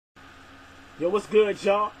Yo, what's good,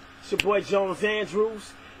 y'all? It's your boy Jones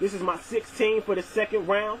Andrews. This is my 16 for the second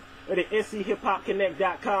round of the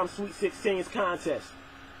NCHipHopConnect.com Sweet 16s contest.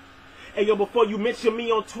 Hey, yo, before you mention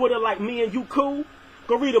me on Twitter like me and you cool,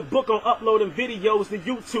 go read a book on uploading videos to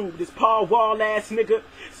YouTube. This Paul Wall ass nigga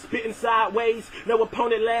spitting sideways. No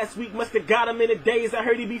opponent last week must have got him in the days. I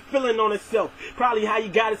heard he be feeling on himself. Probably how he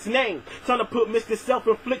got his name. Trying to put Mr.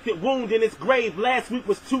 Self-Inflicted Wound in his grave. Last week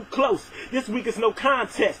was too close. This week is no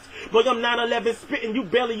contest. Boy, I'm 9/11 spitting, you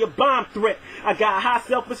barely a bomb threat. I got high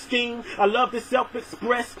self-esteem. I love to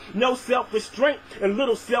self-express. No self-restraint and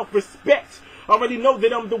little self-respect. Already know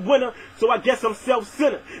that I'm the winner, so I guess I'm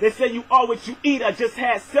self-centered. They say you are what you eat, I just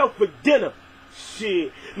had self for dinner.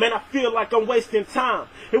 Shit, man, I feel like I'm wasting time.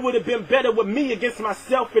 It would have been better with me against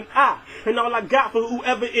myself and I. And all I got for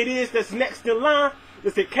whoever it is that's next in line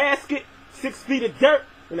is a casket, 6 feet of dirt,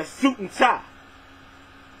 and a suit and tie.